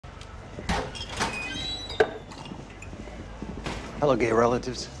Hello, gay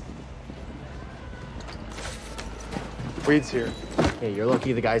relatives. Weed's here. Hey, you're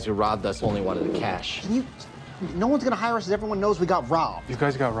lucky the guys who robbed us only wanted the cash. Can you... No one's gonna hire us as everyone knows we got robbed. You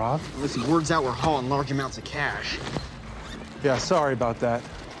guys got robbed? Listen, word's out we're hauling large amounts of cash. Yeah, sorry about that.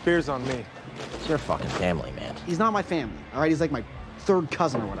 Beer's on me. It's your fucking family, man. He's not my family, all right? He's like my third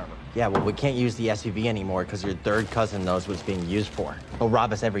cousin or whatever. Yeah, well, we can't use the SUV anymore because your third cousin knows what it's being used for. He'll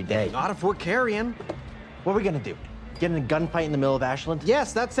rob us every day. Not if we're carrying. What are we gonna do? Get in a gunfight in the middle of Ashland?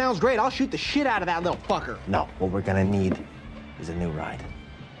 Yes, that sounds great. I'll shoot the shit out of that little fucker. No, what we're gonna need is a new ride.